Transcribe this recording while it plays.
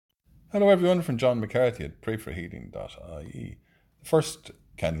Hello everyone from John McCarthy at prayforhealing.ie. The first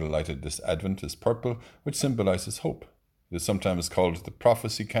candle lighted this Advent is purple, which symbolises hope. It is sometimes called the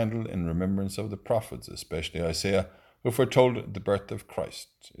prophecy candle in remembrance of the prophets, especially Isaiah, who foretold the birth of Christ.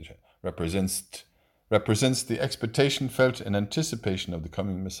 It represents the expectation felt in anticipation of the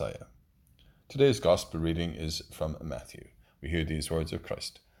coming Messiah. Today's Gospel reading is from Matthew. We hear these words of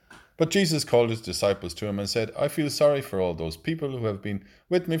Christ. But Jesus called his disciples to him and said, I feel sorry for all those people who have been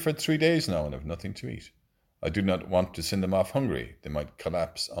with me for 3 days now and have nothing to eat. I do not want to send them off hungry. They might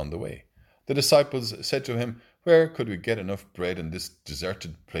collapse on the way. The disciples said to him, Where could we get enough bread in this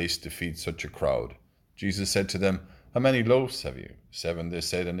deserted place to feed such a crowd? Jesus said to them, How many loaves have you? 7, they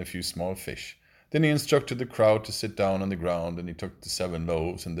said, and a few small fish. Then he instructed the crowd to sit down on the ground, and he took the 7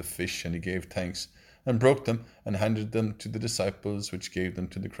 loaves and the fish, and he gave thanks, and broke them, and handed them to the disciples, which gave them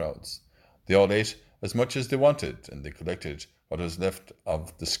to the crowds. They all ate as much as they wanted, and they collected what was left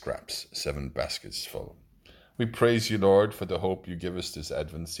of the scraps, 7 baskets full. We praise you, Lord, for the hope you give us this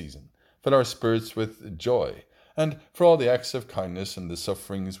Advent season. Fill our spirits with joy, and for all the acts of kindness and the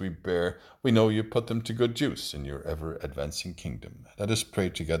sufferings we bear, we know you put them to good use in your ever-advancing kingdom. Let us pray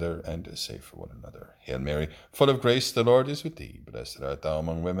together and say for one another. Hail Mary, full of grace, the Lord is with thee. Blessed art thou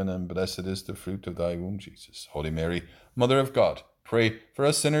among women, and blessed is the fruit of thy womb, Jesus. Holy Mary, Mother of God, pray for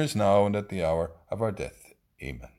us sinners now and at the hour of our death. Amen.